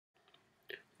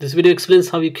This video explains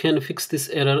how you can fix this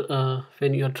error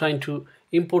when you are trying to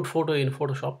import photo in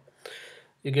Photoshop.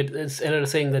 You get this error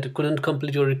saying that you couldn't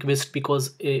complete your request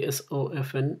because a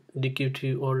SOFN,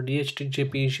 DQT or DHT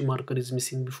JPEG marker is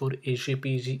missing before a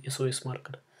JPEG SOS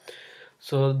marker.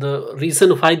 So the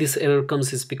reason why this error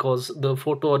comes is because the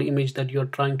photo or image that you are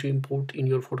trying to import in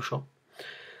your Photoshop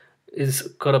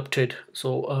is corrupted.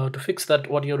 So to fix that,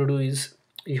 what you have to do is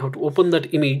you have to open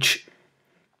that image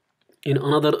in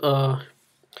another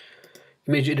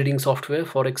image editing software.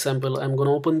 For example, I'm going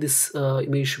to open this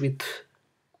image with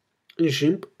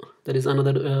GIMP, that is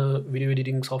another video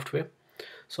editing software,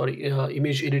 sorry,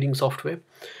 image editing software.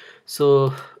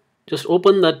 So just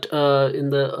open that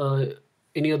in the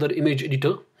any other image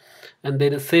editor, and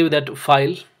then save that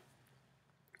file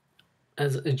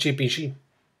as a JPG.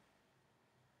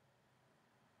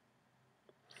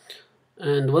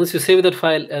 And once you save that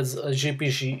file as a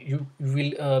JPG, you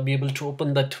will be able to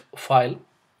open that file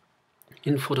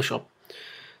in Photoshop.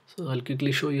 So I'll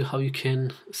quickly show you how you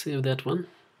can save that one.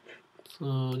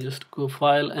 So just go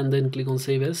file and then click on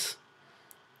save as,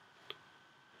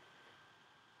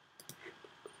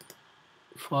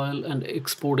 file and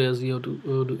export as. You have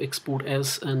to do export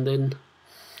as, and then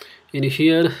in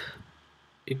here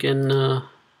you can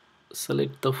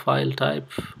select the file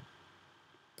type,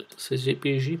 it says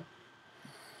JPG.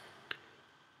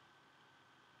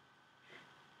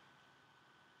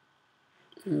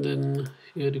 And then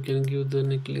here you can give the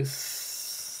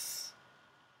necklace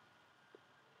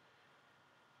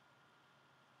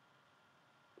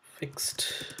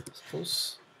fixed,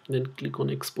 suppose, then click on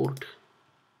export,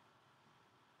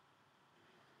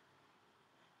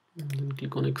 and then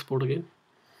click on export again.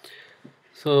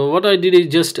 So what I did is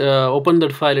just open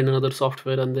that file in another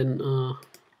software and then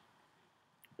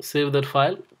save that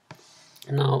file.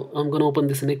 Now I'm gonna open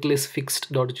this necklace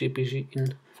fixed.jpg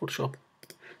in Photoshop.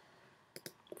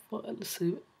 File,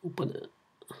 save, open it.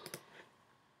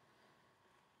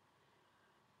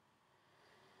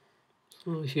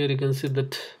 So here you can see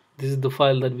that this is the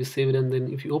file that we saved, and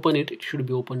then if you open it, it should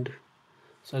be opened.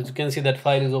 So as you can see, that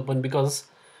file is open because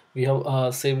we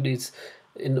have saved it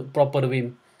in a proper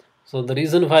way. So the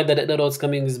reason why that error was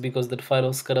coming is because that file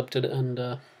was corrupted,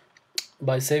 and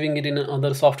by saving it in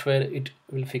another software, it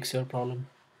will fix your problem.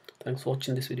 Thanks for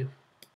watching this video.